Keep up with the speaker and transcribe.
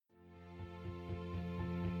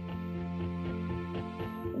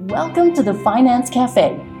Welcome to the Finance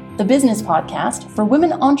Cafe, the business podcast for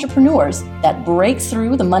women entrepreneurs that breaks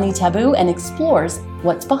through the money taboo and explores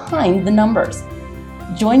what's behind the numbers.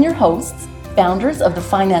 Join your hosts, founders of the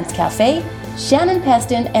Finance Cafe, Shannon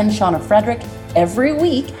Peston and Shauna Frederick, every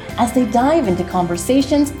week as they dive into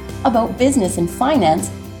conversations about business and finance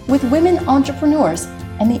with women entrepreneurs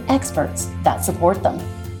and the experts that support them.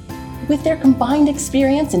 With their combined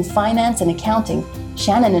experience in finance and accounting,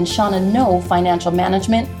 Shannon and Shauna know financial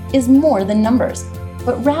management is more than numbers,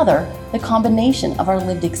 but rather the combination of our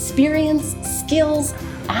lived experience, skills,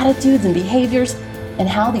 attitudes, and behaviors, and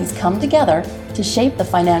how these come together to shape the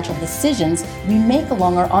financial decisions we make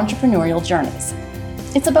along our entrepreneurial journeys.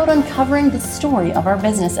 It's about uncovering the story of our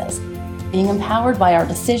businesses, being empowered by our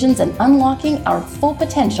decisions, and unlocking our full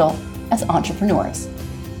potential as entrepreneurs.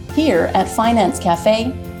 Here at Finance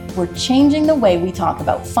Cafe, we're changing the way we talk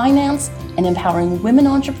about finance and empowering women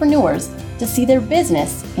entrepreneurs to see their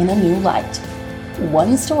business in a new light,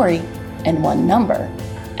 one story and one number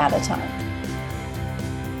at a time.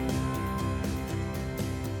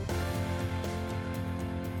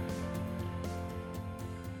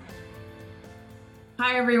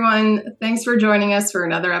 Hi, everyone. Thanks for joining us for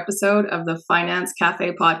another episode of the Finance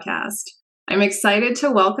Cafe podcast. I'm excited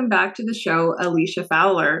to welcome back to the show Alicia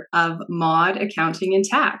Fowler of Mod Accounting and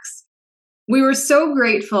Tax. We were so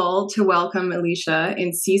grateful to welcome Alicia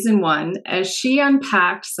in season 1 as she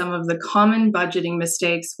unpacked some of the common budgeting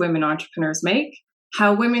mistakes women entrepreneurs make,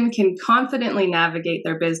 how women can confidently navigate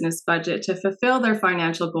their business budget to fulfill their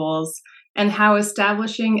financial goals, and how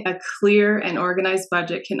establishing a clear and organized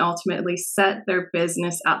budget can ultimately set their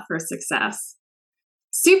business up for success.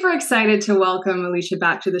 Super excited to welcome Alicia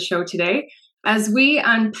back to the show today as we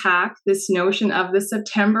unpack this notion of the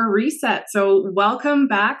September reset. So welcome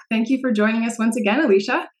back. Thank you for joining us once again,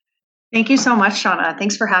 Alicia. Thank you so much, Shauna.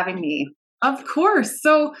 Thanks for having me. Of course.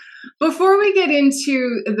 So before we get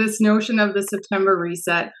into this notion of the September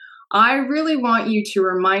reset, I really want you to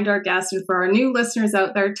remind our guests, and for our new listeners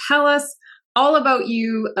out there, tell us all about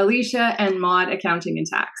you, Alicia, and Mod Accounting and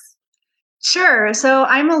Tax. Sure. So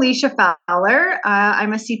I'm Alicia Fowler.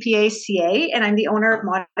 I'm a CPA, CA, and I'm the owner of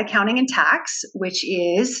Mod Accounting and Tax, which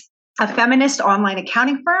is a feminist online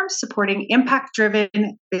accounting firm supporting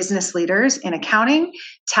impact-driven business leaders in accounting,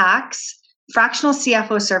 tax, fractional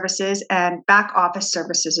CFO services, and back office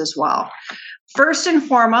services as well. First and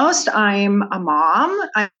foremost, I'm a mom.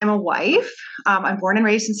 I'm a wife. I'm born and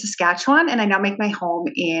raised in Saskatchewan, and I now make my home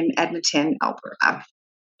in Edmonton, Alberta.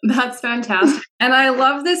 That's fantastic. And I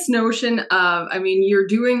love this notion of, you're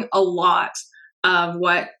doing a lot of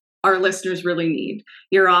what our listeners really need.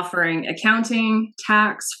 You're offering accounting,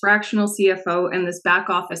 tax, fractional CFO, and this back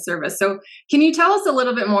office service. So can you tell us a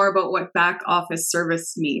little bit more about what back office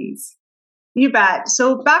service means? You bet.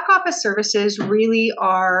 So back office services really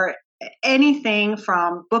are anything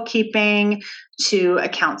from bookkeeping to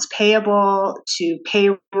accounts payable to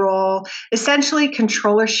payroll, essentially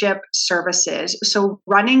controllership services. So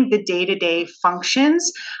running the day-to-day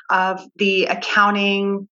functions of the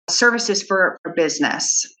accounting services for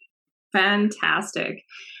business. Fantastic.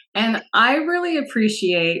 And I really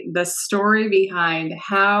appreciate the story behind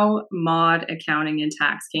how Mod Accounting and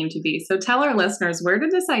Tax came to be. So tell our listeners, where did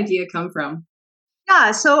this idea come from?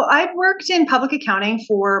 Yeah, so I've worked in public accounting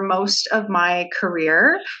for most of my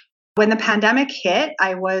career. When the pandemic hit,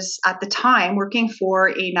 I was at the time working for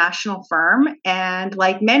a national firm. And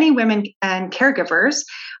like many women and caregivers,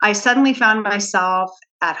 I suddenly found myself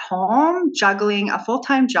at home juggling a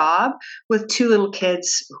full-time job with 2 little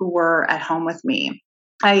kids who were at home with me.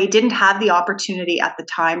 I didn't have the opportunity at the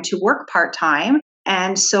time to work part-time.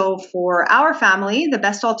 And so for our family, the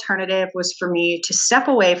best alternative was for me to step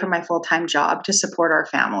away from my full-time job to support our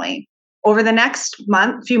family. Over the next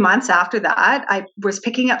few months after that, I was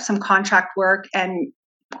picking up some contract work, and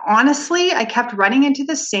honestly, I kept running into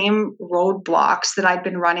the same roadblocks that I'd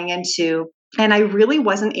been running into. And I really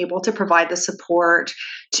wasn't able to provide the support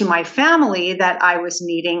to my family that I was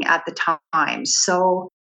needing at the time. So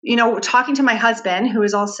talking to my husband, who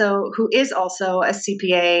is also a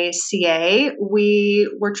CPA, CA,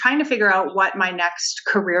 we were trying to figure out what my next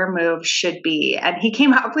career move should be. And he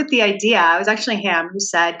came up with the idea. It was actually him who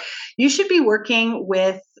said, you should be working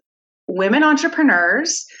with women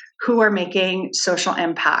entrepreneurs who are making social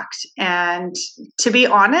impact. And to be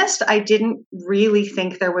honest, I didn't really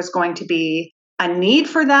think there was going to be a need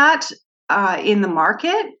for that in the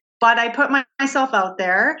market. But I put myself out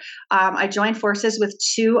there. I joined forces with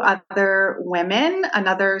 2 other women,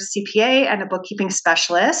 another CPA and a bookkeeping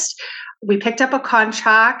specialist. We picked up a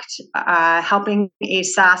contract helping a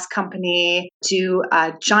SaaS company do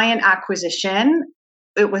a giant acquisition.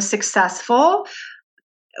 It was successful.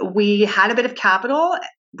 we had a bit of capital.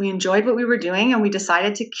 We enjoyed what we were doing, and we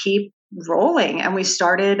decided to keep rolling. And we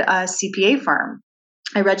started a CPA firm.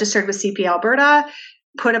 I registered with CPA Alberta,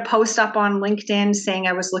 put a post up on LinkedIn saying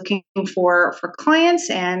I was looking for clients,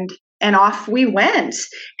 and off we went.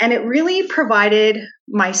 And it really provided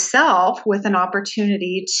myself with an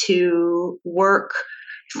opportunity to work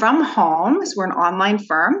from home. So we're an online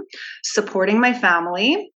firm, supporting my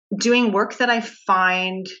family, doing work that I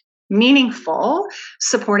find meaningful,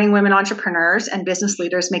 supporting women entrepreneurs and business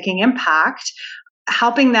leaders making impact,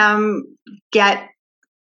 helping them get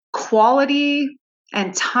quality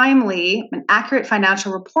and timely and accurate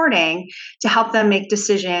financial reporting to help them make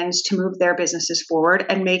decisions to move their businesses forward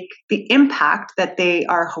and make the impact that they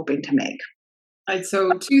are hoping to make. Right,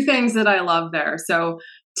 so two things that I love there. So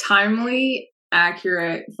timely,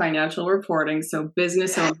 accurate financial reporting, so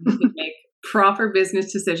business owners can make proper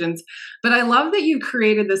business decisions. But I love that you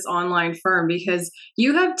created this online firm because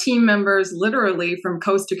you have team members literally from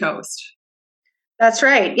coast to coast. That's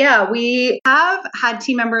right. Yeah, we have had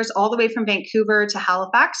team members all the way from Vancouver to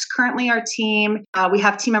Halifax. Currently, our team, we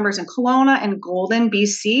have team members in Kelowna and Golden,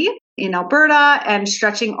 BC, in Alberta, and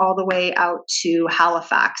stretching all the way out to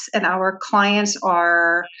Halifax. And our clients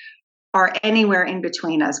are anywhere in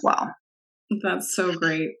between as well. That's so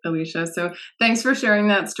great, Alicia. So thanks for sharing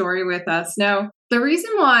that story with us. Now, the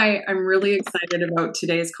reason why I'm really excited about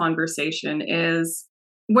today's conversation is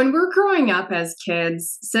when we're growing up as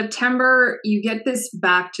kids, September, you get this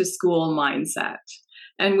back to school mindset.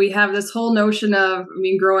 And we have this whole notion of,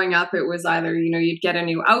 growing up, it was either, you'd get a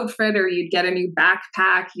new outfit or you'd get a new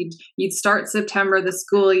backpack. You'd start September, the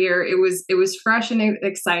school year. It was fresh and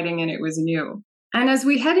exciting, and it was new. And as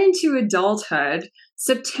we head into adulthood,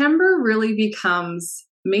 September really becomes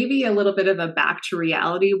maybe a little bit of a back to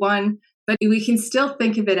reality one, but we can still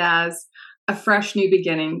think of it as a fresh new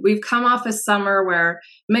beginning. We've come off a summer where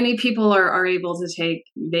many people are able to take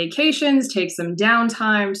vacations, take some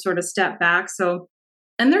downtime, sort of step back.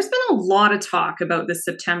 And there's been a lot of talk about this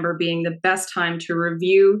September being the best time to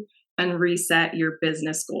review and reset your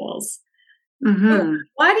business goals. Mm-hmm. So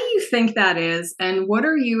why do you think that is? And what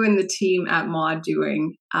are you and the team at Mod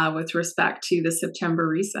doing with respect to the September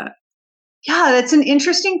reset? Yeah, that's an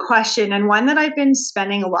interesting question, and one that I've been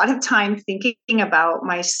spending a lot of time thinking about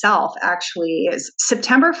myself, actually. Is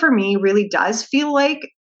September for me really does feel like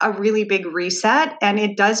a really big reset, and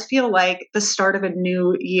it does feel like the start of a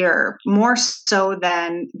new year, more so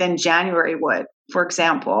than January would, for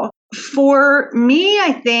example. For me,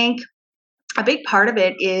 I think a big part of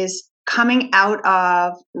it is coming out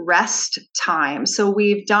of rest time. So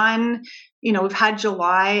we've done, we've had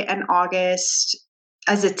July and August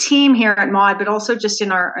as a team here at Mod, but also just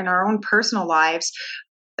in our own personal lives.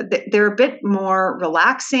 They're a bit more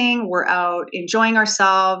relaxing. We're out enjoying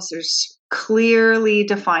ourselves. There's clearly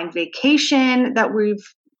defined vacation that we've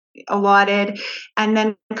allotted. And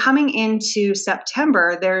then coming into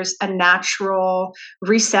September, there's a natural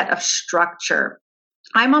reset of structure.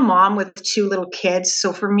 I'm a mom with 2 little kids.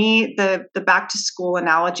 So for me, the back to school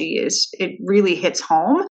analogy it really hits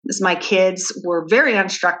home. As my kids were very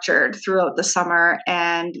unstructured throughout the summer,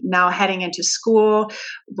 and now heading into school,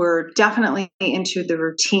 we're definitely into the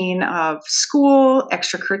routine of school,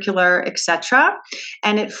 extracurricular, etc.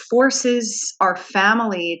 And it forces our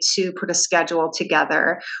family to put a schedule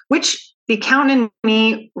together, which the accountant in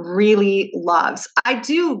me really loves. I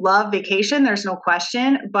do love vacation, there's no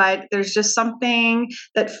question, but there's just something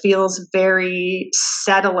that feels very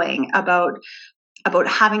settling about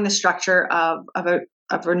having the structure of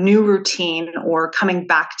a new routine, or coming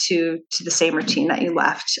back to the same routine that you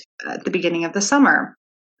left at the beginning of the summer.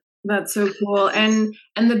 That's so cool. And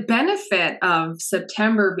the benefit of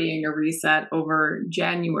September being a reset over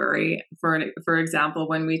January, for example,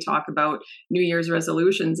 when we talk about New Year's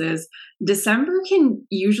resolutions, is December can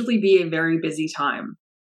usually be a very busy time.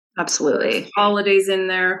 Absolutely. There's holidays in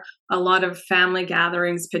there, a lot of family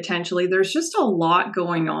gatherings potentially. There's just a lot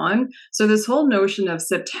going on. So this whole notion of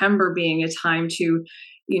September being a time to,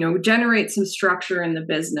 generate some structure in the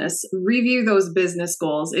business, review those business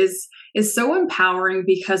goals is so empowering,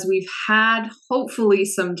 because we've had hopefully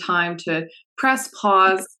some time to press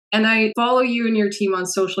pause. And I follow you and your team on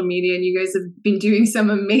social media, and you guys have been doing some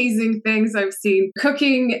amazing things. I've seen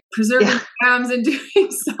cooking, preserving clams, and doing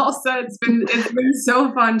salsa. It's been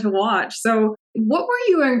so fun to watch. So what were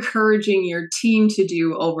you encouraging your team to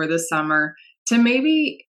do over the summer to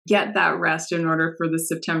maybe get that rest in order for the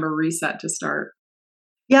September reset to start?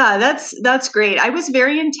 Yeah, that's great. I was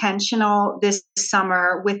very intentional this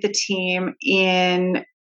summer with the team in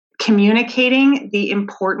communicating the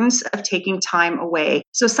importance of taking time away.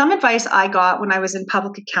 So some advice I got when I was in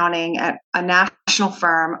public accounting at a national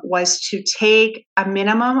firm was to take a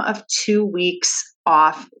minimum of 2 weeks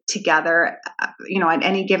off together, at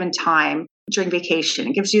any given time during vacation.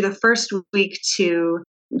 It gives you the first week to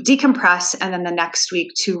decompress, and then the next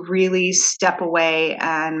week to really step away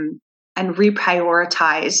and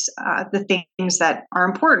reprioritize the things that are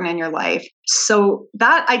important in your life. So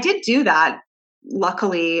that I did do that.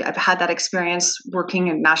 Luckily, I've had that experience working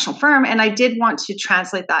in a national firm, and I did want to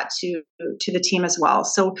translate that to the team as well.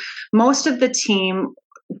 So most of the team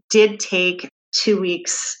did take 2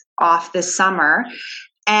 weeks off this summer.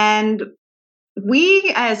 And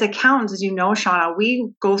we as accountants, as you know, Shauna, we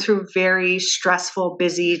go through very stressful,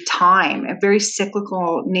 busy time, a very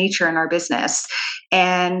cyclical nature in our business.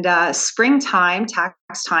 And springtime, tax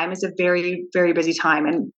time, is a very, very busy time.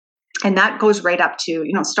 And that goes right up to,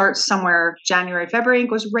 starts somewhere January, February, and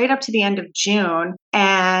goes right up to the end of June.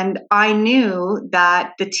 And I knew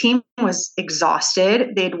that the team was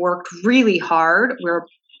exhausted. They'd worked really hard. We're a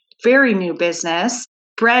very new business,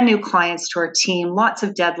 brand new clients to our team, lots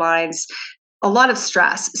of deadlines, a lot of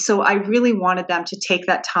stress. So I really wanted them to take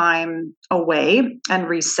that time away and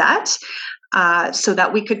reset so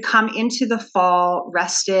that we could come into the fall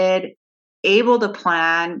rested, able to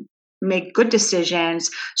plan, make good decisions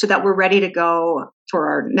so that we're ready to go for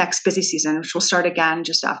our next busy season, which will start again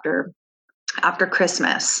just after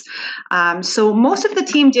Christmas. So most of the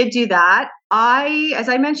team did do that. As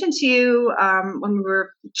I mentioned to you when we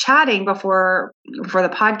were chatting before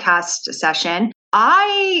the podcast session,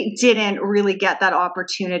 I didn't really get that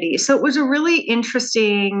opportunity. So it was a really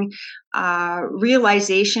interesting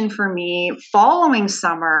realization for me following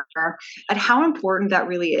summer at how important that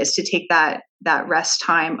really is to take that rest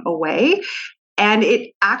time away. And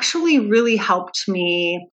it actually really helped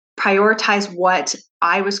me prioritize what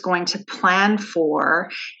I was going to plan for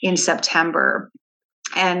in September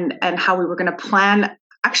and how we were going to plan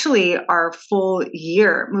actually our full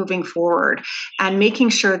year moving forward, and making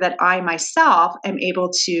sure that I myself am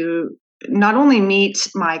able to not only meet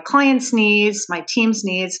my clients' needs, my team's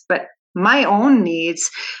needs, but my own needs,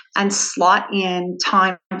 and slot in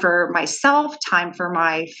time for myself, time for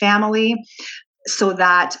my family, so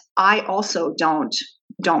that I also don't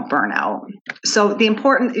burn out. So the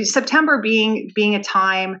important September being a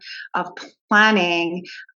time of planning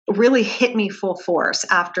really hit me full force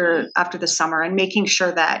after the summer, and making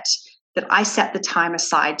sure that I set the time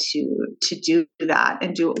aside to do that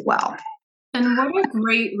and do it well. And what a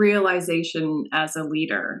great realization as a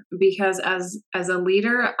leader, because as a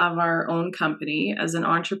leader of our own company, as an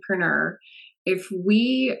entrepreneur, if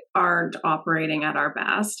we aren't operating at our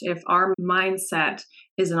best, if our mindset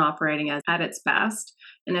isn't operating at its best,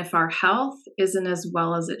 and if our health isn't as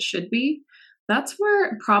well as it should be, that's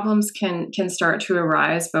where problems can start to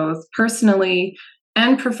arise, both personally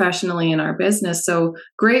and professionally in our business. So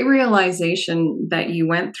great realization that you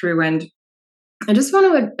went through. And I just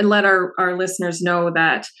want to let our listeners know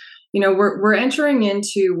that, we're entering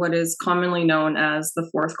into what is commonly known as the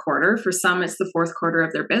fourth quarter. For some, it's the fourth quarter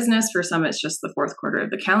of their business. For some, it's just the fourth quarter of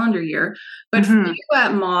the calendar year. But for you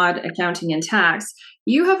at Mod Accounting and Tax,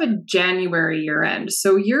 you have a January year end.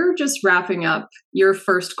 So you're just wrapping up your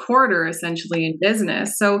first quarter essentially in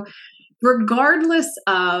business. So regardless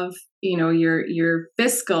of, your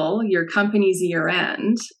fiscal, your company's year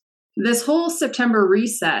end, this whole September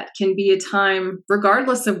reset can be a time,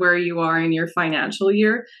 regardless of where you are in your financial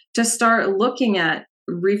year, to start looking at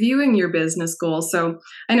reviewing your business goals. So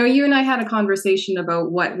I know you and I had a conversation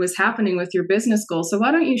about what was happening with your business goals. So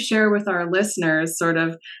why don't you share with our listeners sort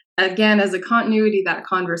of, again, as a continuity, that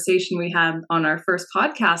conversation we had on our first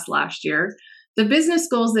podcast last year, the business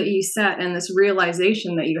goals that you set and this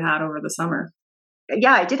realization that you had over the summer?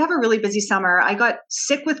 Yeah, I did have a really busy summer. I got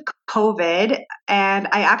sick with COVID, and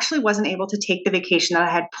I actually wasn't able to take the vacation that I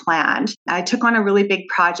had planned. I took on a really big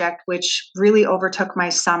project, which really overtook my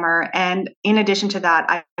summer. And in addition to that,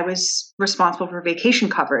 I was responsible for vacation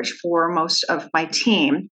coverage for most of my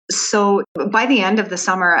team. So by the end of the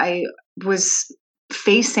summer, I was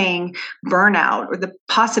facing burnout, or the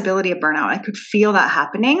possibility of burnout. I could feel that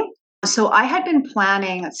happening. So I had been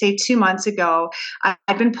planning, let's say 2 months ago,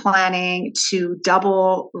 I'd been planning to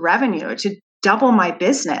double revenue, to double my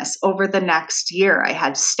business over the next year. I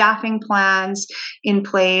had staffing plans in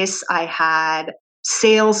place. I had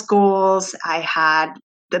sales goals. I had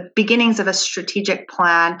the beginnings of a strategic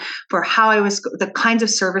plan for the kinds of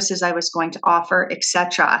services I was going to offer,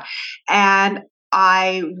 etc. And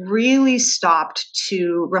I really stopped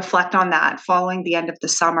to reflect on that following the end of the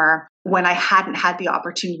summer, when I hadn't had the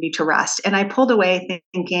opportunity to rest. And I pulled away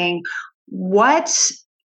thinking, what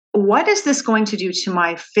what is this going to do to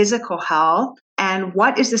my physical health? And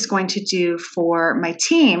what is this going to do for my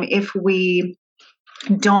team if we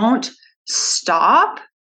don't stop,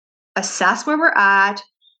 assess where we're at,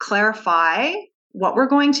 clarify what we're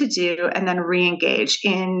going to do, and then re-engage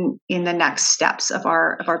in the next steps of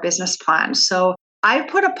our business plan? So I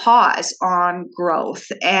put a pause on growth,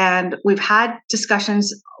 and we've had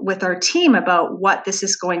discussions with our team about what this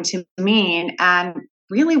is going to mean. And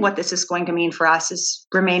really what this is going to mean for us is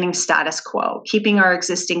remaining status quo, keeping our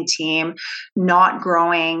existing team, not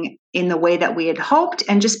growing in the way that we had hoped,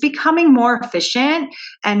 and just becoming more efficient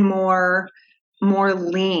and more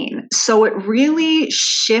lean. So it really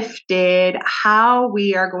shifted how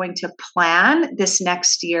we are going to plan this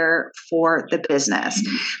next year for the business.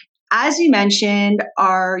 As you mentioned,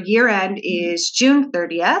 our year end is June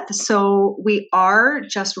 30th. So we are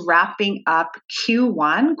just wrapping up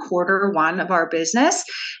Q1, quarter one of our business.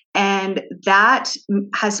 And that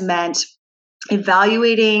has meant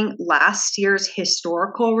evaluating last year's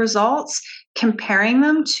historical results, comparing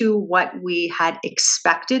them to what we had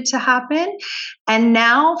expected to happen. And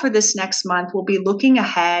now for this next month, we'll be looking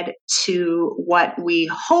ahead to what we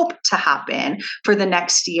hope to happen for the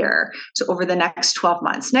next year. So over the next 12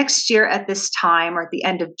 months, next year at this time or at the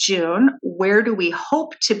end of June, where do we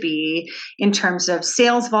hope to be in terms of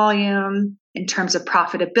sales volume, in terms of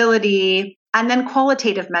profitability, and then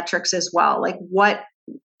qualitative metrics as well, like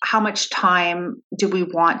how much time do we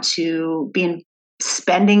want to be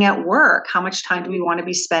spending at work? How much time do we want to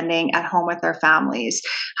be spending at home with our families?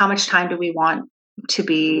 How much time do we want to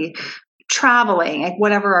be traveling? Like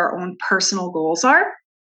whatever our own personal goals are.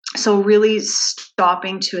 So really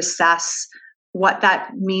stopping to assess what that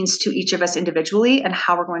means to each of us individually and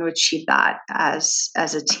how we're going to achieve that as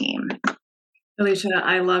a team. Alicia,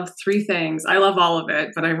 I love three things. I love all of it,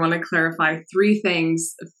 but I want to clarify three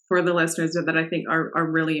things for the listeners that I think are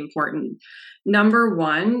really important. Number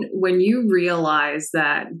one, when you realize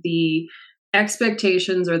that the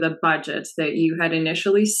expectations or the budgets that you had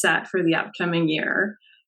initially set for the upcoming year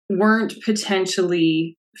weren't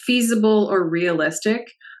potentially feasible or realistic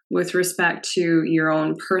with respect to your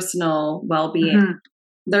own personal well-being,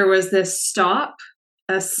 there was this stop,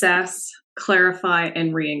 assess, clarify,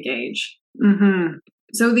 and re-engage.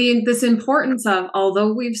 So this importance of,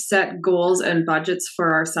 although we've set goals and budgets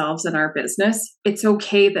for ourselves and our business, it's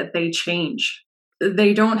okay that they change.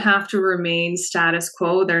 They don't have to remain status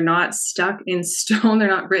quo. They're not stuck in stone. They're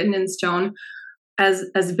not written in stone. As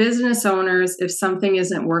business owners, if something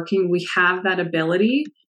isn't working, we have that ability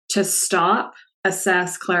to stop,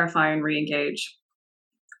 assess, clarify, and re-engage.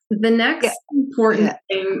 The next important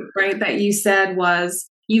thing, right, that you said was,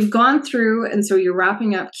 you've gone through, and so you're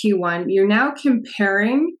wrapping up Q1. You're now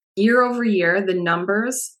comparing year over year, the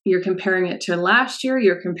numbers. You're comparing it to last year.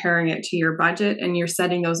 You're comparing it to your budget, and you're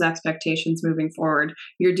setting those expectations moving forward.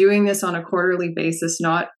 You're doing this on a quarterly basis,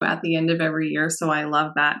 not at the end of every year. So I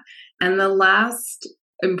love that. And the last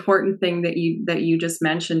important thing that you just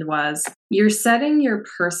mentioned was you're setting your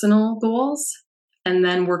personal goals and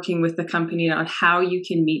then working with the company on how you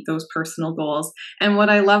can meet those personal goals. And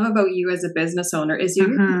what I love about you as a business owner is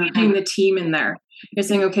you're engaging the team in there. You're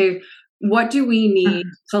saying, okay, what do we need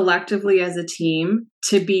collectively as a team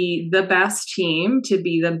to be the best team, to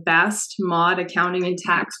be the best mod accounting and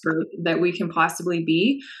tax group that we can possibly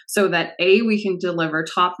be, so that A, we can deliver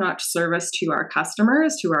top-notch service to our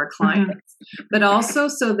customers, to our clients, but also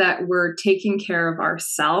so that we're taking care of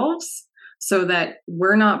ourselves, so that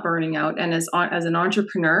we're not burning out. And as an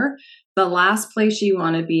entrepreneur, the last place you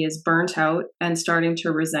want to be is burnt out and starting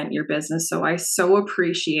to resent your business. So I so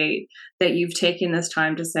appreciate that you've taken this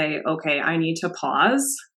time to say, okay, I need to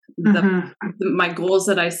pause. My goals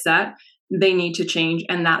that I set, they need to change,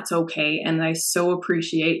 and that's okay. And I so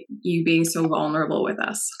appreciate you being so vulnerable with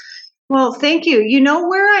us. Well, thank you. You know,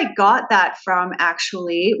 where I got that from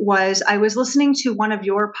actually was I was listening to one of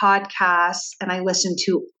your podcasts, and I listened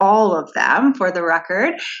to all of them for the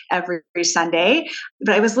record every Sunday.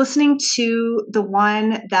 But I was listening to the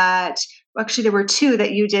one that, actually there were two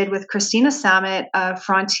that you did with Christina Samet of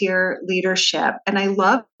Frontier Leadership. And I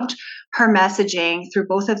loved her messaging through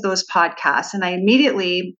both of those podcasts. And I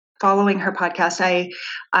immediately, following her podcast,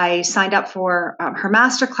 I signed up for her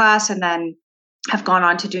masterclass, and then have gone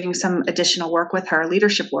on to doing some additional work with her,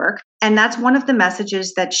 leadership work. And that's one of the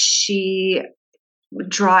messages that she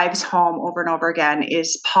drives home over and over again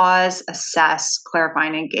is pause, assess, clarify,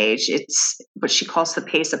 and engage. It's what she calls the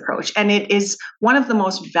PACE approach. And it is one of the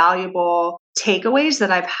most valuable takeaways that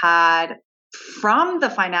I've had from the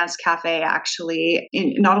Finance Cafe, actually,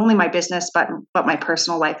 in not only my business, but my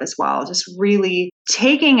personal life as well. Just really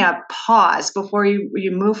taking a pause before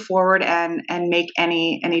you move forward and make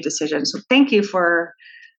any decisions. So thank you for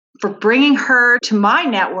bringing her to my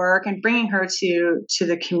network and bringing her to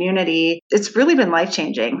the community. It's really been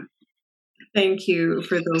life-changing. Thank you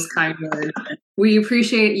for those kind words. We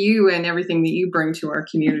appreciate you and everything that you bring to our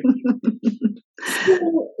community. So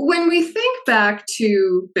when we think back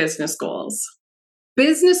to business goals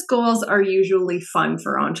are usually fun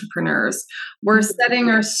for entrepreneurs. We're setting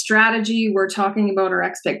our strategy. We're talking about our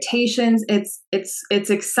expectations. It's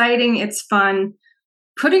exciting. It's fun.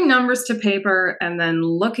 Putting numbers to paper and then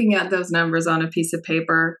looking at those numbers on a piece of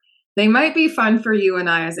paper, they might be fun for you and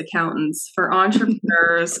I as accountants. For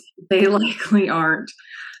entrepreneurs, they likely aren't.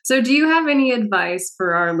 So do you have any advice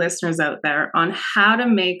for our listeners out there on how to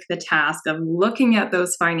make the task of looking at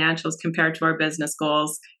those financials compared to our business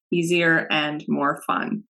goals easier and more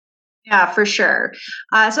fun? Yeah, for sure.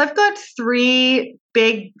 So I've got 3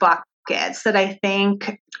 big buckets that I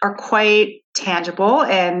think are quite tangible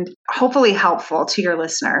and hopefully helpful to your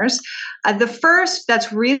listeners. The first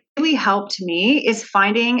that's really helped me is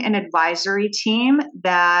finding an advisory team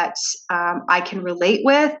that I can relate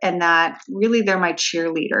with and that really they're my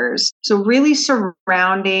cheerleaders. So really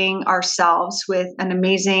surrounding ourselves with an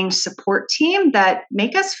amazing support team that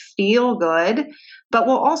make us feel good, but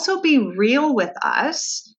will also be real with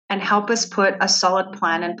us and help us put a solid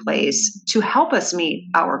plan in place to help us meet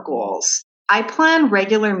our goals. I plan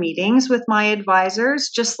regular meetings with my advisors,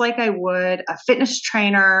 just like I would a fitness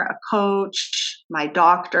trainer, a coach, my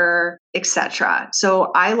doctor, etc.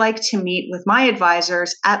 So I like to meet with my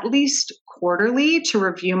advisors at least quarterly to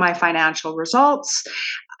review my financial results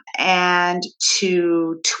and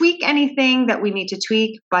to tweak anything that we need to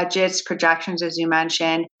tweak, budgets, projections, as you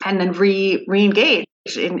mentioned, and then re-engage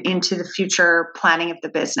into the future planning of the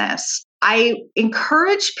business. I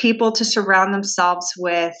encourage people to surround themselves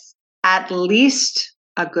with at least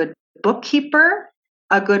a good bookkeeper,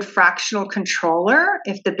 a good fractional controller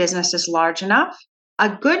if the business is large enough, a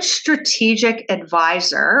good strategic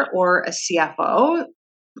advisor or a CFO,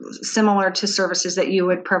 similar to services that you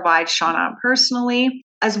would provide, Shauna, personally,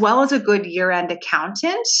 as well as a good year-end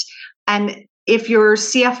accountant. And if your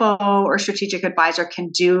CFO or strategic advisor can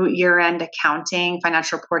do year-end accounting,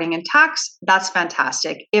 financial reporting, and tax, that's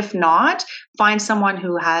fantastic. If not, find someone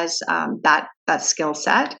who has that skill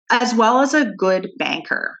set, as well as a good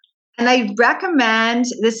banker. And I recommend,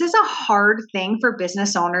 this is a hard thing for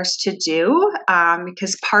business owners to do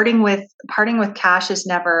because parting with cash is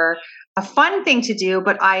never a fun thing to do,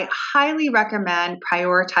 but I highly recommend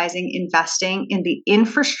prioritizing investing in the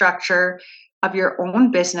infrastructure of your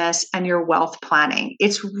own business and your wealth planning.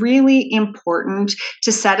 It's really important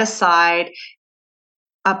to set aside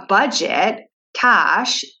a budget,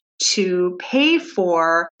 cash, to pay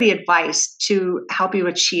for the advice to help you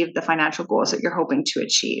achieve the financial goals that you're hoping to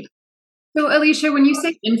achieve. So, Alicia, when you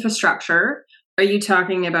say infrastructure, are you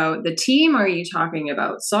talking about the team? Or are you talking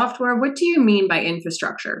about software? What do you mean by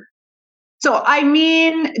infrastructure? So I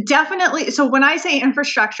mean, definitely. So when I say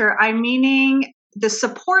infrastructure, I'm meaning the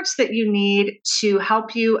supports that you need to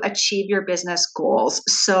help you achieve your business goals.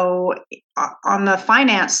 So on the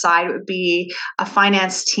finance side, it would be a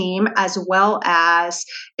finance team, as well as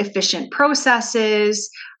efficient processes,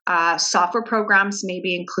 software programs may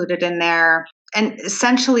be included in there, and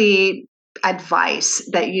essentially advice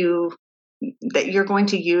that you're going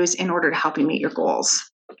to use in order to help you meet your goals.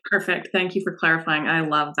 Perfect. Thank you for clarifying. I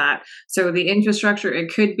love that. So the infrastructure,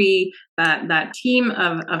 it could be that team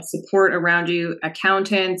of support around you,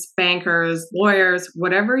 accountants, bankers, lawyers,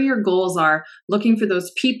 whatever your goals are, looking for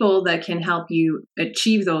those people that can help you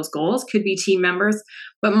achieve those goals, could be team members,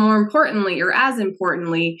 but more importantly, or as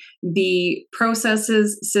importantly, the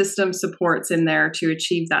processes, system supports in there to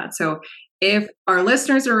achieve that. So if our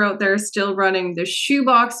listeners are out there still running the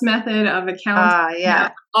shoebox method of accounting,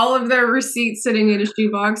 all of their receipts sitting in a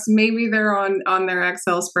shoebox, maybe they're on their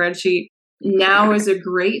Excel spreadsheet. Now is a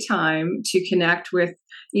great time to connect with,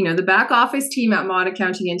 the back office team at Mod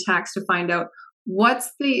Accounting and Tax to find out what's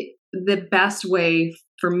the best way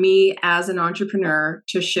for me as an entrepreneur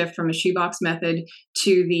to shift from a shoebox method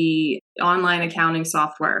to the online accounting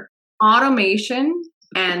software. Automation.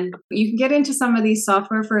 And you can get into some of these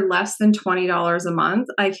software for less than $20 a month.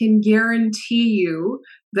 I can guarantee you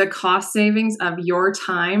the cost savings of your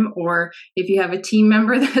time, or if you have a team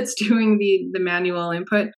member that's doing the manual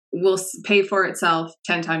input, will pay for itself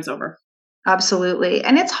 10 times over. Absolutely.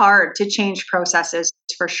 And it's hard to change processes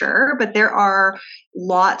for sure, but there are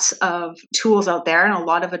lots of tools out there and a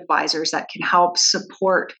lot of advisors that can help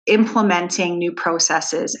support implementing new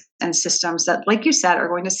processes and systems that, like you said, are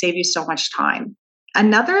going to save you so much time.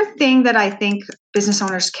 Another thing that I think business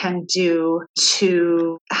owners can do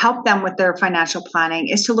to help them with their financial planning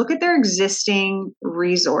is to look at their existing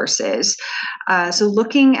resources. So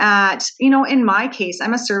looking at, in my case,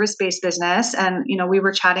 I'm a service-based business, and, we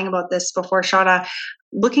were chatting about this before, Shauna,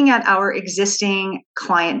 looking at our existing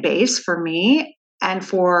client base for me and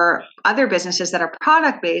for other businesses that are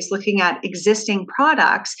product-based, looking at existing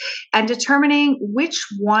products and determining which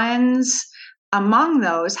ones among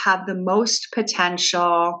those have the most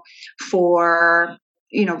potential for,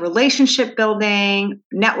 relationship building,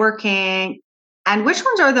 networking, and which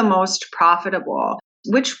ones are the most profitable,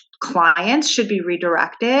 which clients should be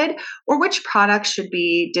redirected, or which products should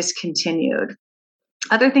be discontinued.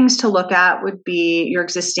 Other things to look at would be your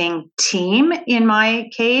existing team, in my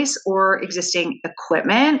case, or existing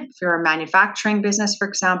equipment. If you're a manufacturing business, for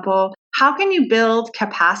example, how can you build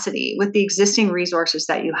capacity with the existing resources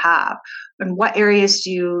that you have? And what areas do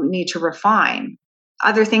you need to refine?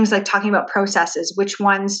 Other things like talking about processes. Which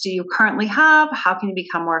ones do you currently have? How can you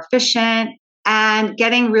become more efficient? And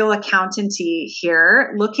getting real accountancy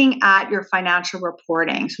here, looking at your financial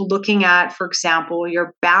reporting. So looking at, for example,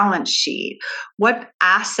 your balance sheet. What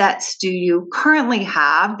assets do you currently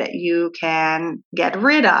have that you can get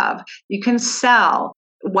rid of? You can sell.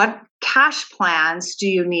 What cash plans do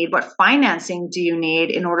you need? What financing do you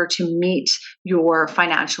need in order to meet your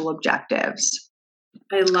financial objectives?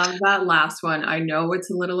 I love that last one. I know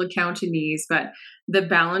it's a little accountanese, but the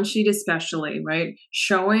balance sheet especially, right?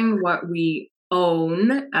 Showing what we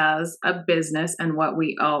own as a business and what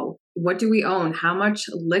we owe. What do we own? How much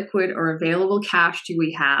liquid or available cash do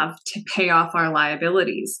we have to pay off our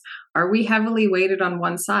liabilities? Are we heavily weighted on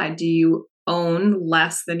one side? Do you own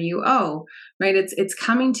less than you owe? Right? It's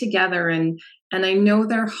coming together, and I know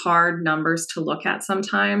they're hard numbers to look at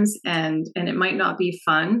sometimes, and it might not be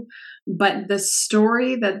fun, but the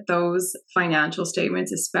story that those financial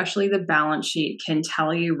statements, especially the balance sheet, can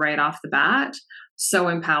tell you right off the bat, so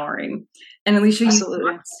empowering. And Alicia,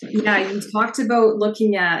 you talked about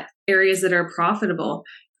looking at areas that are profitable.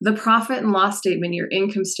 The profit and loss statement, your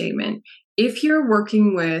income statement. If you're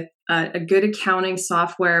working with a good accounting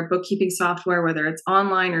software, bookkeeping software, whether it's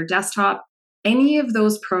online or desktop, any of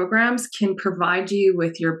those programs can provide you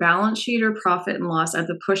with your balance sheet or profit and loss at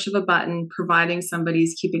the push of a button, providing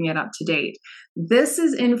somebody's keeping it up to date. This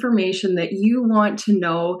is information that you want to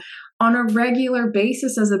know on a regular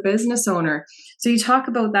basis as a business owner. So you talk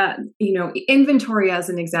about that, inventory as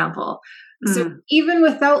an example. So even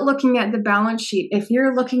without looking at the balance sheet, if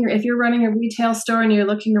you're running a retail store and you're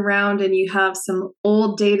looking around and you have some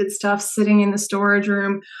old dated stuff sitting in the storage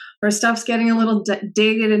room, or stuff's getting a little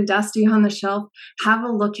dated and dusty on the shelf, have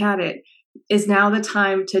a look at it. Is now the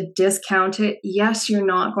time to discount it? Yes, you're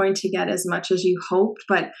not going to get as much as you hoped,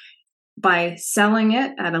 but by selling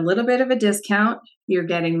it at a little bit of a discount, you're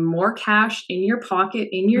getting more cash in your pocket,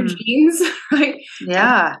 in your jeans, right?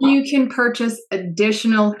 Yeah. You can purchase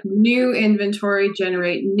additional new inventory,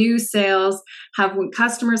 generate new sales, have when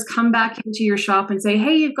customers come back into your shop and say,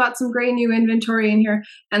 hey, you've got some great new inventory in here,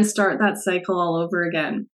 and start that cycle all over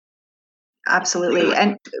again. Absolutely.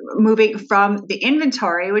 And moving from the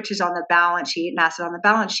inventory, which is on the balance sheet, an asset on the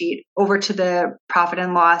balance sheet, over to the profit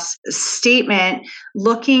and loss statement,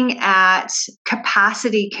 looking at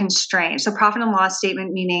capacity constraints. So profit and loss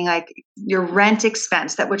statement, meaning like your rent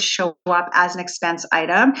expense that would show up as an expense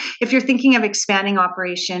item. If you're thinking of expanding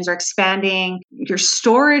operations or expanding your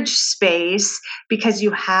storage space because you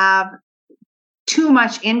have too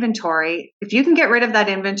much inventory, if you can get rid of that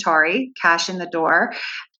inventory, cash in the door,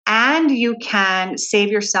 and you can save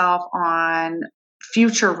yourself on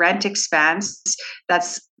future rent expense,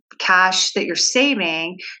 that's cash that you're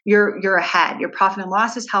saving, you're ahead. Your profit and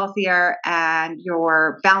loss is healthier and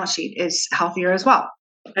your balance sheet is healthier as well.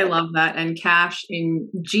 I love that. And cash in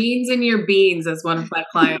jeans in your beans, as one of my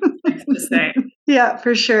clients likes to say. Yeah,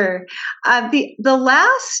 for sure. The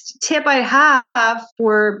last tip I have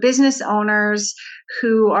for business owners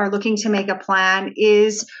who are looking to make a plan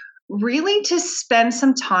is really to spend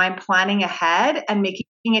some time planning ahead and making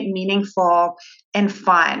it meaningful and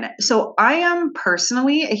fun. So I am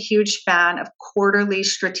personally a huge fan of quarterly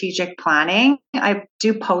strategic planning. I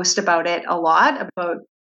do post about it a lot, about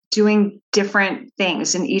doing different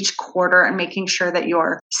things in each quarter and making sure that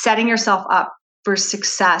you're setting yourself up for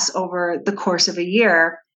success over the course of a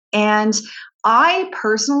year. And I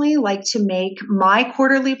personally like to make my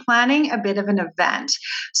quarterly planning a bit of an event.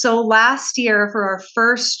 So last year for our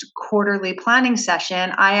first quarterly planning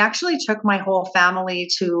session, I actually took my whole family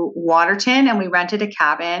to Waterton and we rented a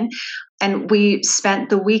cabin. And we spent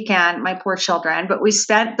the weekend, my poor children, but we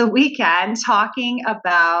spent the weekend talking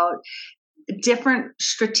about different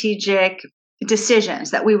strategic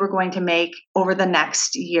decisions that we were going to make over the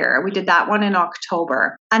next year. We did that one in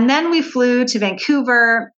October. And then we flew to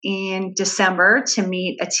Vancouver in December to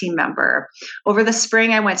meet a team member. Over the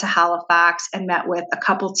spring, I went to Halifax and met with a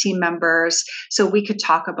couple team members so we could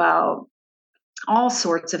talk about all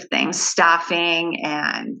sorts of things, staffing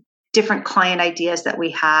and different client ideas that we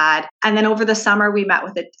had. And then over the summer, we met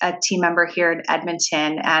with a team member here in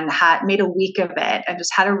Edmonton and made a week of it and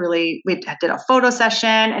just we did a photo session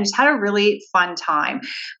and just had a really fun time.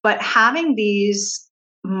 But having these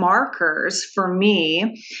markers for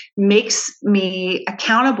me makes me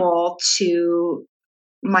accountable to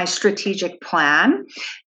my strategic plan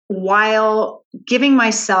while giving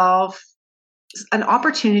myself an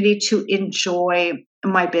opportunity to enjoy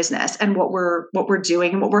my business and what we're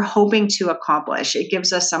doing and what we're hoping to accomplish. It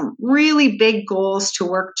gives us some really big goals to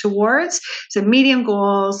work towards, some medium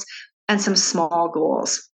goals and some small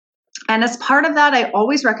goals. And as part of that, I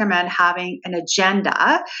always recommend having an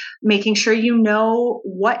agenda, making sure you know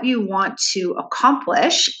what you want to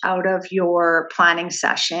accomplish out of your planning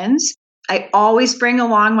sessions. I always bring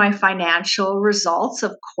along my financial results,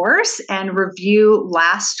 of course, and review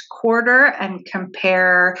last quarter and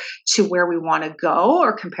compare to where we want to go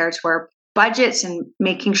or compare to our budgets and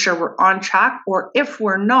making sure we're on track, or if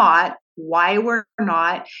we're not, why we're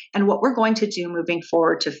not, and what we're going to do moving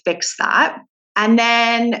forward to fix that. And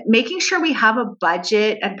then making sure we have a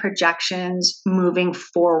budget and projections moving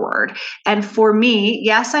forward. And for me,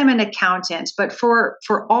 yes, I'm an accountant, but for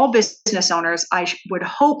all business owners, I would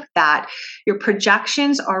hope that your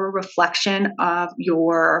projections are a reflection of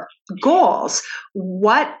your goals.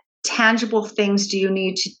 What tangible things do you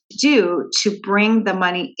need to do to bring the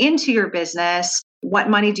money into your business? What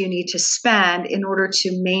money do you need to spend in order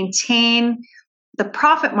to maintain the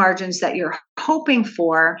profit margins that you're hoping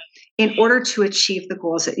for in order to achieve the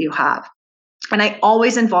goals that you have? And I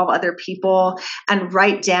always involve other people and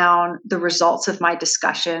write down the results of my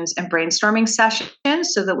discussions and brainstorming sessions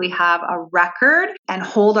so that we have a record and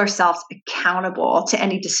hold ourselves accountable to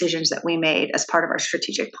any decisions that we made as part of our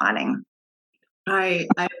strategic planning. I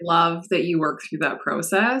love that you work through that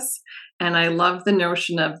process. And I love the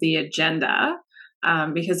notion of the agenda.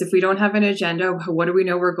 Because if we don't have an agenda, what do we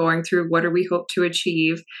know we're going through? What do we hope to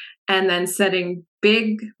achieve? And then setting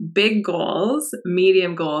big goals,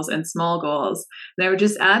 medium goals, and small goals. And I would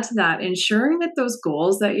just add to that, ensuring that those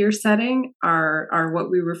goals that you're setting are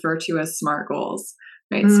what we refer to as SMART goals,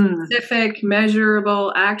 right? Specific,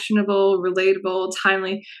 measurable, actionable, relatable,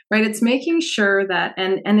 timely, right? It's making sure that,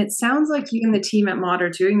 and it sounds like you and the team at Mod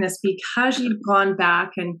are doing this because you've gone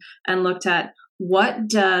back and looked at what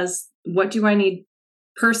do I need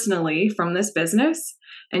personally from this business,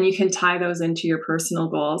 and you can tie those into your personal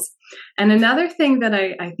goals. And another thing that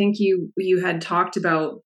I think you had talked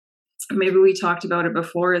about, maybe we talked about it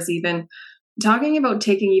before, is even talking about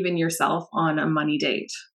taking even yourself on a money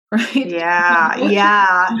date, right?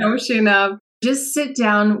 Yeah. Notion of just sit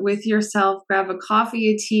down with yourself, grab a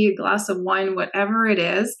coffee, a tea, a glass of wine, whatever it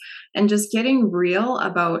is, and just getting real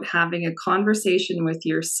about having a conversation with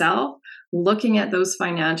yourself, looking at those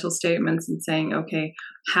financial statements and saying, okay,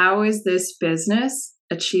 how is this business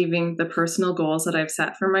achieving the personal goals that I've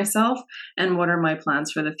set for myself? And what are my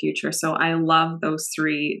plans for the future? So I love those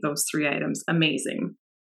three items. Amazing.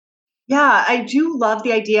 Yeah, I do love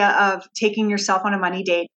the idea of taking yourself on a money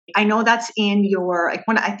date. I know that's in your,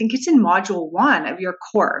 I think it's in module 1 of your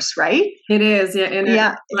course, right? It is, in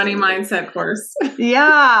a money mindset course. Yeah,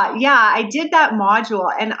 I did that module,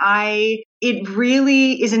 and it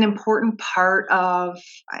really is an important part of,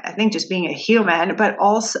 I think, just being a human, but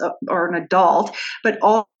also, or an adult, but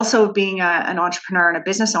also being an entrepreneur and a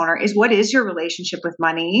business owner, is what is your relationship with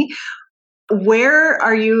money? Where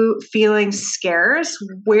are you feeling scarce?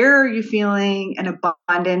 Where are you feeling an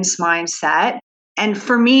abundance mindset? And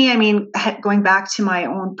for me, I mean, going back to my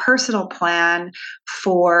own personal plan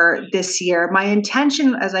for this year, my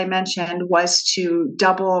intention, as I mentioned, was to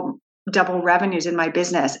double revenues in my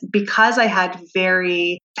business because I had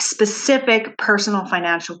very specific personal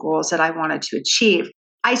financial goals that I wanted to achieve.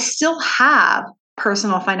 I still have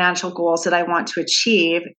personal financial goals that I want to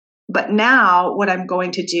achieve. But now what I'm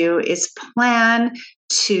going to do is plan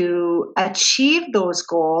to achieve those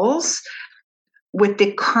goals with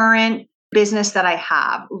the current business that I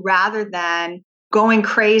have, rather than going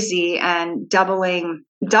crazy and doubling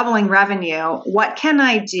revenue, what can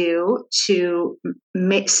I do to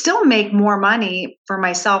still make more money for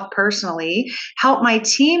myself personally, help my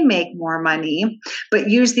team make more money, but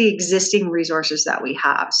use the existing resources that we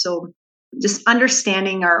have? So just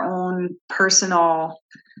understanding our own personal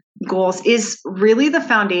goals is really the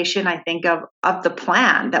foundation, I think, of the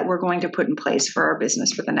plan that we're going to put in place for our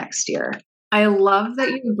business for the next year. I love that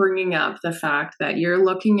you're bringing up the fact that you're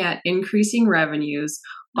looking at increasing revenues,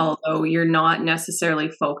 although you're not necessarily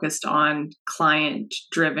focused on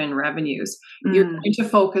client-driven revenues. You're going to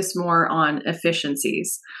focus more on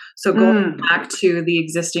efficiencies. So going back to the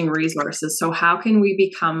existing resources, so how can we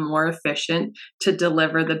become more efficient to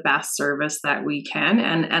deliver the best service that we can?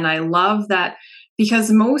 And I love that,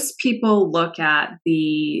 because most people look at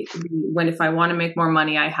if I want to make more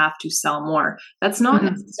money, I have to sell more. That's not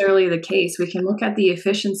necessarily the case. We can look at the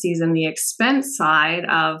efficiencies and the expense side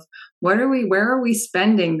of where are we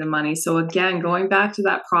spending the money? So again, going back to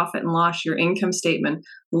that profit and loss, your income statement,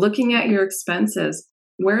 looking at your expenses,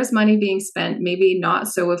 where is money being spent? Maybe not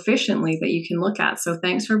so efficiently that you can look at. So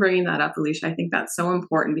thanks for bringing that up, Alicia. I think that's so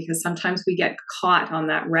important because sometimes we get caught on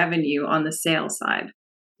that revenue on the sales side.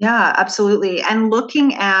 Yeah, absolutely. And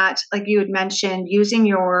looking at, like you had mentioned, using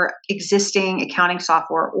your existing accounting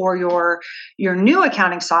software or your new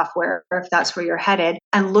accounting software, if that's where you're headed,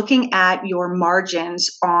 and looking at your margins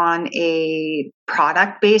on a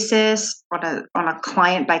product basis, on a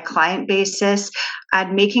client by client basis,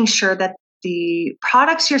 and making sure that the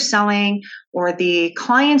products you're selling or the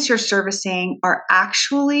clients you're servicing are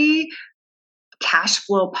actually cash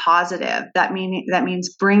flow positive. That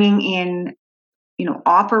means bringing in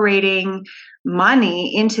operating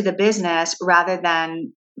money into the business rather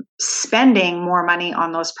than spending more money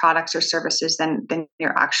on those products or services than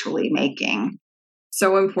you're actually making.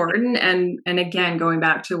 So important. And again, going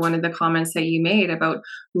back to one of the comments that you made about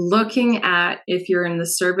looking at, if you're in the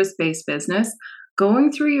service-based business,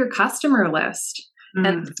 going through your customer list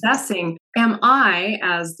and assessing, am I,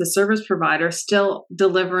 as the service provider, still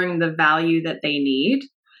delivering the value that they need?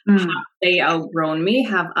 Have they outgrown me?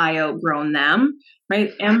 Have I outgrown them?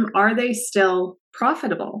 Right? Are they still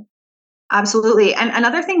profitable? Absolutely. And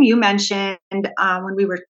another thing you mentioned when we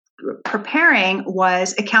were preparing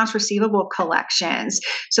was accounts receivable collections.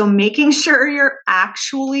 So making sure you're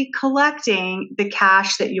actually collecting the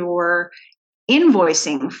cash that you're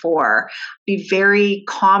invoicing for. Be very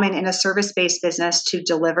common in a service-based business to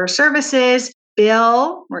deliver services,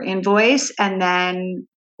 bill or invoice, and then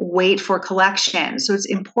wait for collection. So it's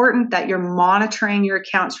important that you're monitoring your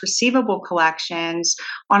accounts receivable collections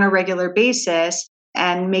on a regular basis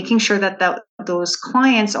and making sure that those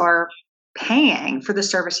clients are paying for the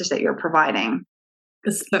services that you're providing.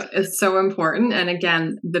 It's so important. And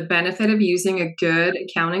again, the benefit of using a good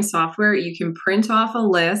accounting software, you can print off a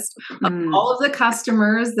list of all of the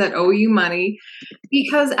customers that owe you money,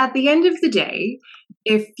 because at the end of the day,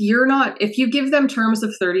 if you give them terms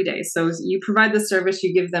of 30 days, so you provide the service,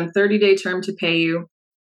 you give them 30-day term to pay you.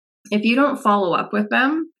 If you don't follow up with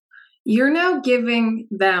them, you're now giving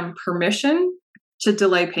them permission to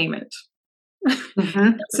delay payment.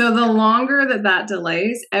 So the longer that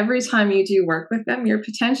delays, every time you do work with them, you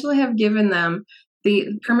potentially have given them the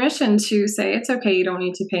permission to say, it's okay, you don't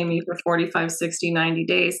need to pay me for 45, 60, 90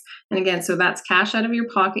 days. And again, so that's cash out of your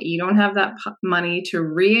pocket. You don't have that money to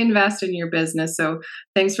reinvest in your business. So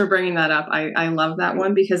thanks for bringing that up. I love that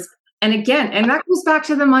one because, and that goes back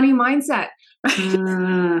to the money mindset.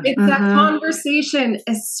 It's that conversation,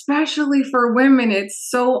 especially for women. It's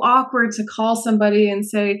so awkward to call somebody and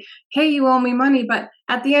say, hey, you owe me money. But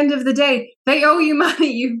at the end of the day, they owe you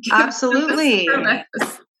money. You've given Absolutely.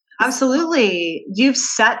 Absolutely. You've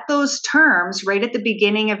set those terms right at the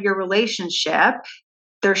beginning of your relationship.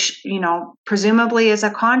 There's, presumably as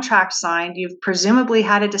a contract signed, you've presumably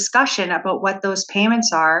had a discussion about what those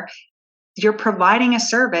payments are. You're providing a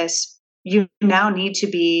service. You now need to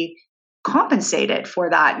be compensated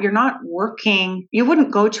for that. You're not working, you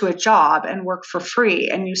wouldn't go to a job and work for free,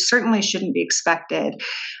 and you certainly shouldn't be expected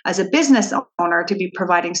as a business owner to be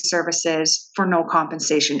providing services for no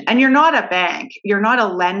compensation. And you're not a bank, you're not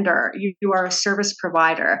a lender, you are a service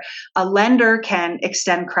provider. A lender can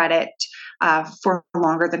extend credit for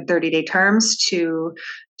longer than 30-day terms to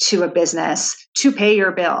a business to pay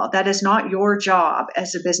your bill. That is not your job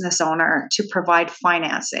as a business owner to provide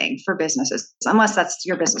financing for businesses, unless that's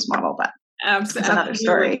your business model. But absolutely, that's another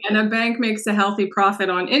story. And a bank makes a healthy profit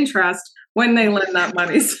on interest when they lend that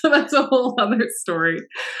money. So that's a whole other story.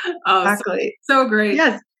 Exactly. So great.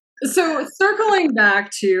 Yes. So circling back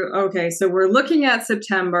to, okay, so we're looking at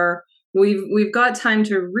September. We've got time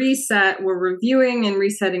to reset. We're reviewing and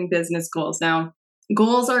resetting business goals. Now,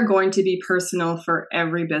 Goals are going to be personal for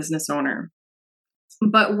every business owner.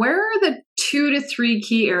 But where are the 2 to 3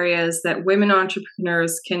 key areas that women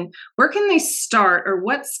entrepreneurs where can they start, or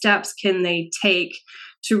what steps can they take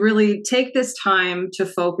to really take this time to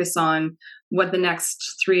focus on what the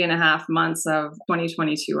next 3.5 months of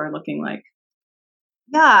 2022 are looking like?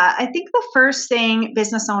 Yeah, I think the first thing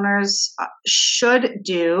business owners should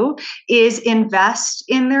do is invest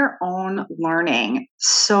in their own learning.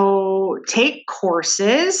 So take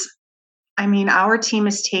courses. I mean, our team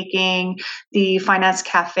is taking the Finance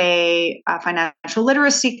Cafe financial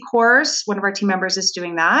literacy course. One of our team members is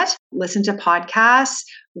doing that. Listen to podcasts,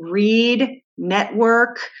 read,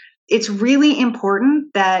 network. It's really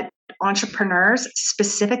important that entrepreneurs,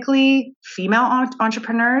 specifically female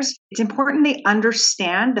entrepreneurs, it's important they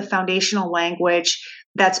understand the foundational language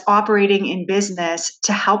that's operating in business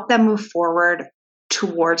to help them move forward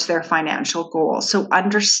towards their financial goals. So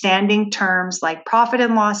understanding terms like profit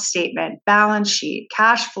and loss statement, balance sheet,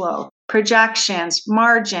 cash flow, projections,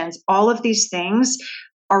 margins, all of these things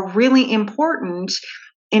are really important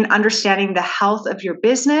in understanding the health of your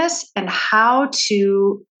business and how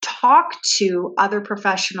to talk to other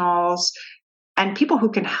professionals and people who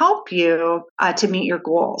can help you to meet your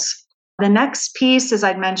goals. The next piece, as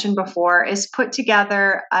I'd mentioned before, is put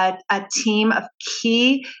together a team of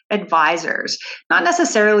key advisors, not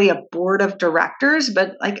necessarily a board of directors,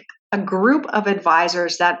 but like a group of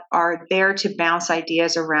advisors that are there to bounce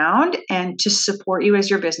ideas around and to support you as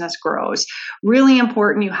your business grows. Really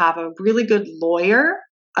important you have a really good lawyer,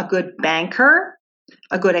 a good banker,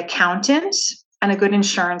 a good accountant, and a good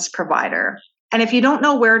insurance provider. And if you don't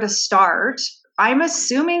know where to start, I'm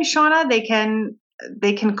assuming, Shauna, they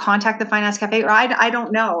can contact the Finance Cafe, or I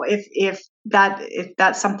don't know if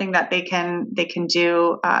that's something that they can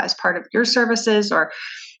do as part of your services or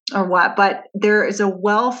what. But there is a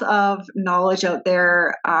wealth of knowledge out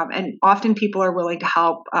there, and often people are willing to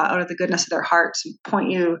help out of the goodness of their hearts and point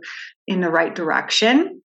you in the right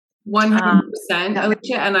direction. 100%,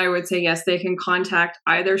 Alicia. And I would say, yes, they can contact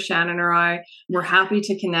either Shannon or I. We're happy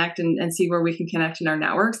to connect and see where we can connect in our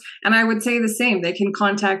networks. And I would say the same. They can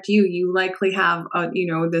contact you. You likely have,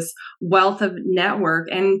 this wealth of network,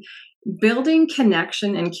 and building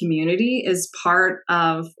connection and community is part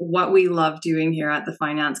of what we love doing here at the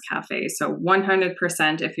Finance Cafe. So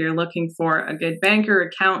 100%, if you're looking for a good banker,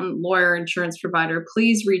 accountant, lawyer, insurance provider,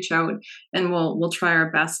 please reach out and we'll try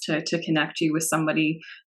our best to connect you with somebody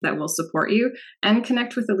that will support you, and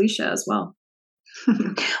connect with Alicia as well.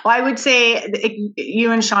 Well, I would say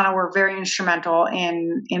you and Shauna were very instrumental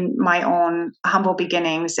in my own humble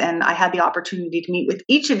beginnings, and I had the opportunity to meet with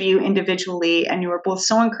each of you individually, and you were both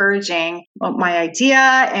so encouraging about my idea,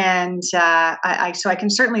 and so I can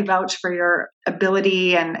certainly vouch for your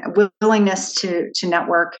ability and willingness to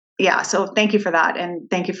network. Yeah, so thank you for that, and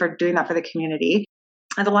thank you for doing that for the community.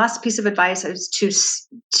 And the last piece of advice is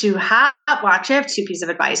to have, well, actually I have 2 pieces of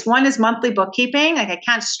advice. One is monthly bookkeeping. Like, I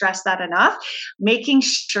can't stress that enough. Making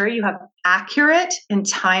sure you have accurate and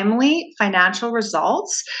timely financial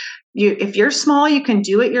results. If you're small, you can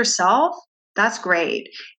do it yourself. That's great.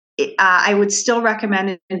 I would still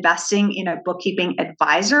recommend investing in a bookkeeping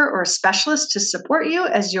advisor or a specialist to support you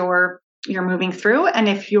as you're moving through. And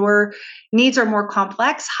if your needs are more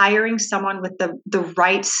complex, hiring someone with the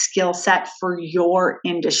right skill set for your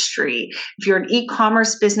industry. If you're an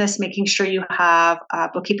e-commerce business, making sure you have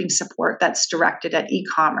bookkeeping support that's directed at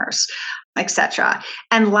e-commerce, etc.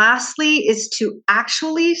 And lastly is to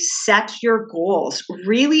actually set your goals.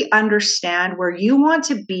 Really understand where you want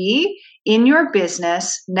to be in your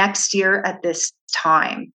business next year at this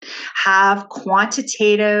time. Have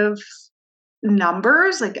quantitative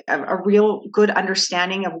numbers, like a real good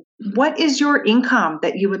understanding of what is your income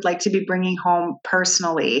that you would like to be bringing home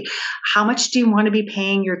personally? How much do you want to be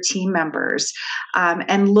paying your team members?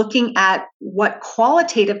 And looking at what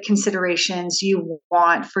qualitative considerations you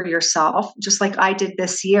want for yourself, just like I did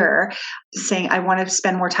this year, saying I want to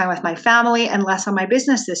spend more time with my family and less on my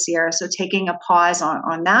business this year. So taking a pause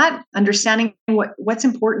on that, understanding what's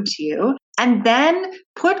important to you, and then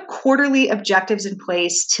put quarterly objectives in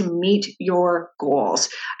place to meet your goals.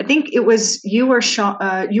 I think it was you or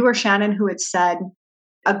Shannon who had said,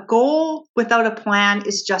 a goal without a plan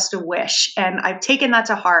is just a wish. And I've taken that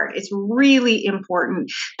to heart. It's really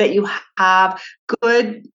important that you have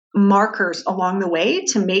good markers along the way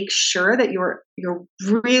to make sure that you're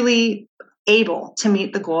really able to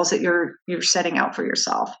meet the goals that you're setting out for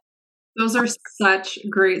yourself. Those are such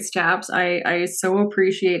great steps. I so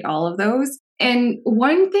appreciate all of those. And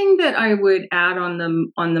one thing that I would add on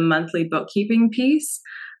the monthly bookkeeping piece,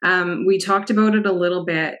 we talked about it a little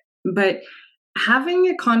bit, but having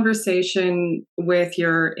a conversation with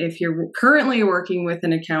if you're currently working with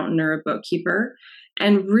an accountant or a bookkeeper,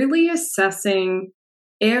 and really assessing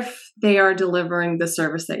if they are delivering the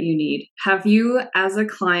service that you need. Have you, as a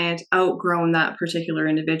client, outgrown that particular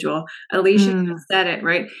individual? Alicia said it,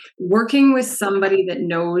 right? Working with somebody that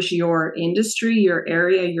knows your industry, your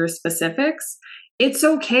area, your specifics, it's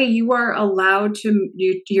okay. You are allowed to,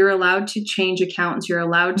 you're allowed to change accountants. You're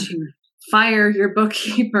allowed to fire your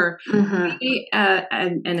bookkeeper.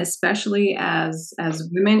 And especially as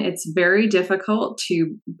women, it's very difficult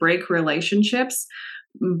to break relationships.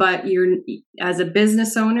 But as a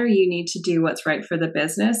business owner, you need to do what's right for the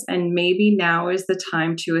business. And maybe now is the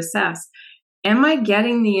time to assess, am I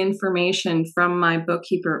getting the information from my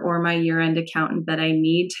bookkeeper or my year-end accountant that I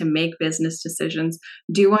need to make business decisions?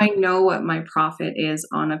 Do I know what my profit is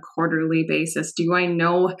on a quarterly basis? Do I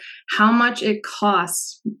know how much it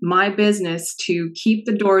costs my business to keep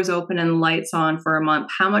the doors open and lights on for a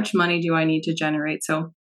month? How much money do I need to generate?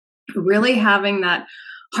 So really having that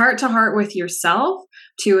heart to heart with yourself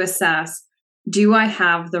to assess, do I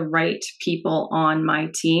have the right people on my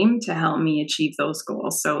team to help me achieve those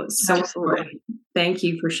goals? So Absolutely. Thank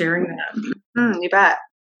you for sharing that. You bet.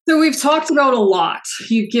 So we've talked about a lot.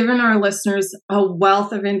 You've given our listeners a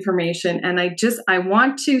wealth of information, and I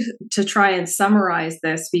want to try and summarize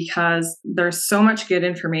this because there's so much good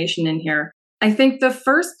information in here. I think the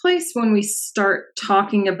first place when we start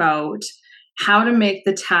talking about how to make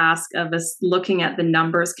the task of us looking at the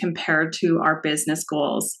numbers compared to our business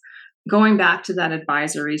goals, going back to that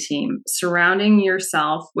advisory team, surrounding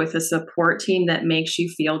yourself with a support team that makes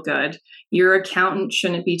you feel good. Your accountant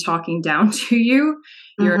shouldn't be talking down to you.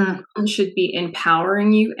 Your accountant should be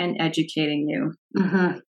empowering you and educating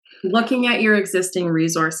you. Looking at your existing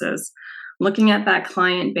resources, looking at that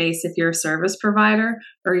client base if you're a service provider,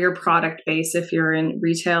 or your product base if you're in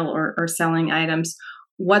retail or selling items.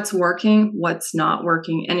 What's working, what's not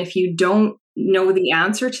working. And if you don't know the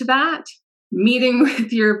answer to that, meeting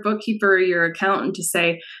with your bookkeeper or your accountant to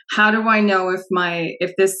say, how do I know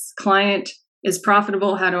if this client is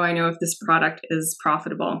profitable? How do I know if this product is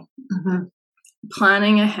profitable?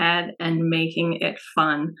 Planning ahead and making it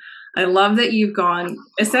fun. I love that you've gone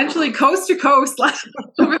essentially coast to coast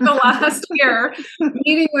over the last year,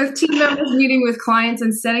 meeting with team members, meeting with clients,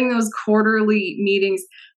 and setting those quarterly meetings.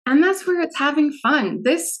 And that's where it's having fun.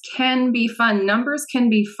 This can be fun. Numbers can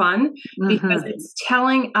be fun because it's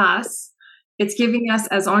telling us, it's giving us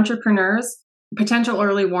as entrepreneurs potential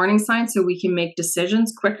early warning signs so we can make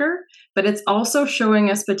decisions quicker, but it's also showing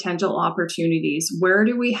us potential opportunities. Where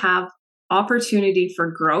do we have opportunity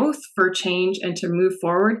for growth, for change, and to move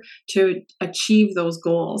forward to achieve those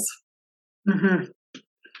goals? And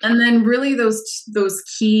then really those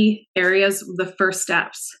key areas, the first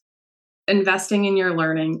steps. Investing in your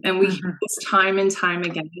learning. And we hear this time and time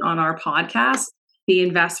again on our podcast, the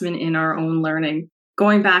investment in our own learning.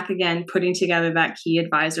 Going back again, putting together that key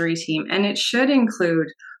advisory team. And it should include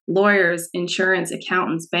lawyers, insurance,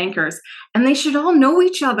 accountants, bankers, and they should all know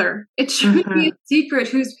each other. It shouldn't be a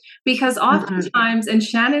secret because oftentimes, and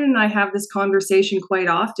Shannon and I have this conversation quite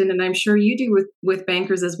often, and I'm sure you do with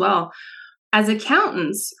bankers as well. As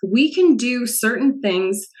accountants, we can do certain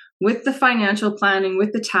things with the financial planning,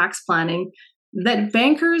 with the tax planning, that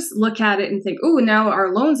bankers look at it and think, oh, now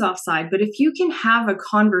our loan's offside. But if you can have a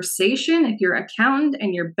conversation, if your accountant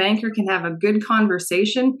and your banker can have a good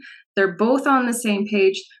conversation, they're both on the same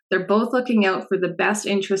page. They're both looking out for the best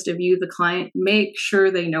interest of you, the client. Make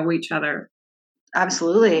sure they know each other.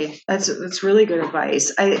 Absolutely. That's really good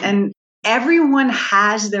advice. And everyone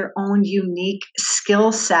has their own unique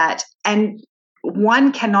skill set, and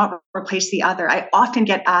one cannot replace the other. I often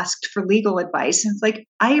get asked for legal advice. And it's like,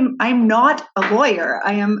 I'm not a lawyer.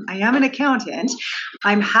 I am an accountant.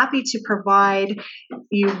 I'm happy to provide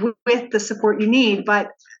you with the support you need, but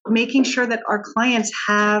making sure that our clients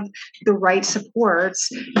have the right supports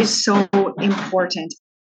is so important.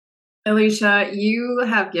 Alicia, you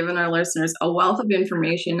have given our listeners a wealth of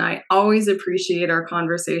information. I always appreciate our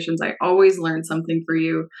conversations. I always learn something for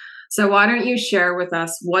you. So why don't you share with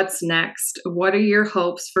us what's next? What are your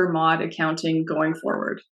hopes for Mod Accounting going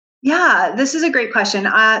forward? Yeah, this is a great question.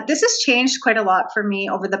 This has changed quite a lot for me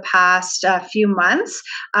over the past few months.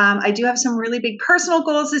 I do have some really big personal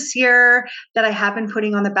goals this year that I have been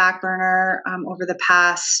putting on the back burner over the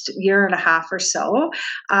past year and a half or so.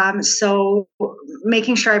 So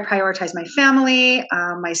making sure I prioritize my family,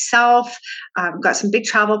 myself, got some big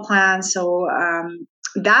travel plans. So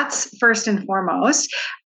that's first and foremost.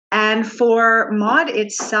 And for Mod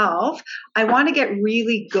itself, I want to get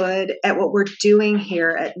really good at what we're doing here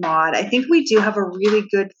at Mod. I think we do have a really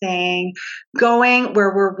good thing going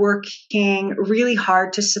where we're working really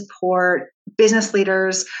hard to support business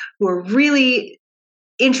leaders who are really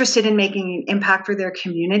interested in making an impact for their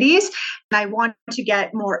communities. And I want to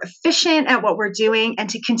get more efficient at what we're doing and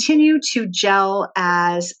to continue to gel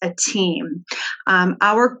as a team.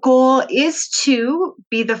 Our goal is to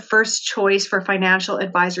be the first choice for financial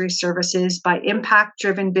advisory services by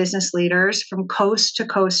impact-driven business leaders from coast to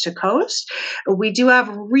coast to coast. We do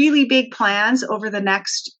have really big plans over the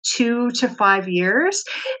next 2 to 5 years.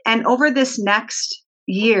 And over this next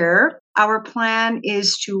year, our plan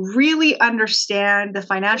is to really understand the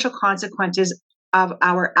financial consequences of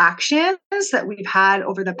our actions that we've had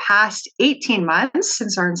over the past 18 months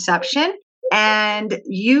since our inception and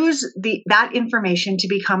use that information to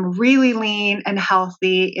become really lean and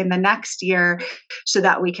healthy in the next year so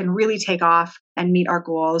that we can really take off and meet our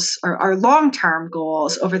goals or our long-term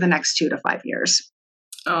goals over the next 2 to 5 years.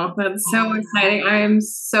 Oh, that's so exciting. I am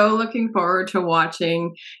so looking forward to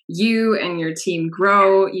watching you and your team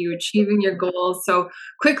grow, you achieving your goals. So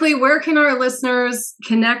quickly, where can our listeners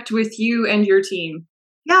connect with you and your team?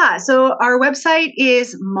 Yeah, so our website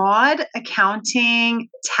is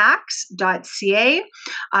modaccountingtax.ca.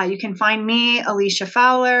 You can find me, Alicia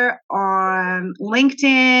Fowler, on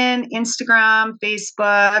LinkedIn, Instagram,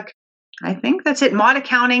 Facebook. I think that's it. Mod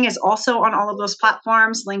Accounting is also on all of those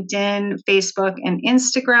platforms: LinkedIn, Facebook, and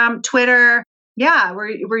Instagram, Twitter. Yeah,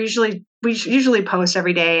 we usually post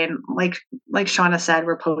every day, and like Shauna said,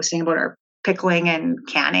 we're posting about our pickling and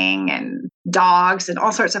canning and dogs and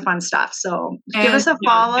all sorts of fun stuff. So give us a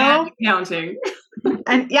follow. And accounting.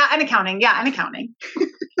 and accounting.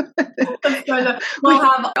 We'll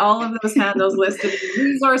have all of those handles listed in the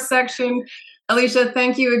resource section. Alicia,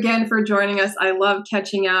 thank you again for joining us. I love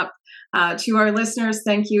catching up. To our listeners,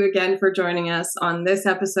 thank you again for joining us on this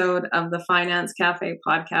episode of the Finance Cafe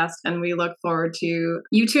podcast, and we look forward to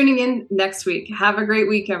you tuning in next week. Have a great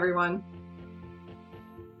week, everyone.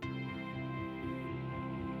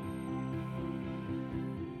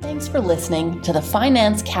 Thanks for listening to the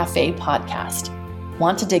Finance Cafe podcast.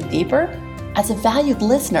 Want to dig deeper? As a valued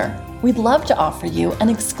listener, we'd love to offer you an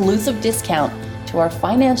exclusive discount to our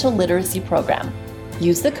financial literacy program.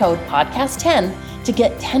 Use the code podcast10 to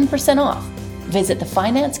get 10% off. Visit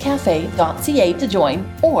thefinancecafe.ca to join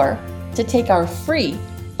or to take our free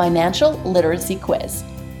financial literacy quiz.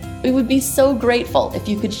 We would be so grateful if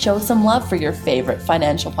you could show some love for your favorite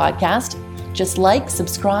financial podcast. Just like,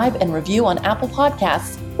 subscribe, and review on Apple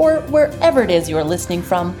Podcasts or wherever it is you are listening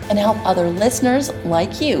from, and help other listeners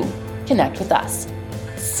like you connect with us.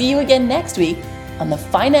 See you again next week on the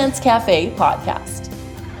Finance Cafe podcast.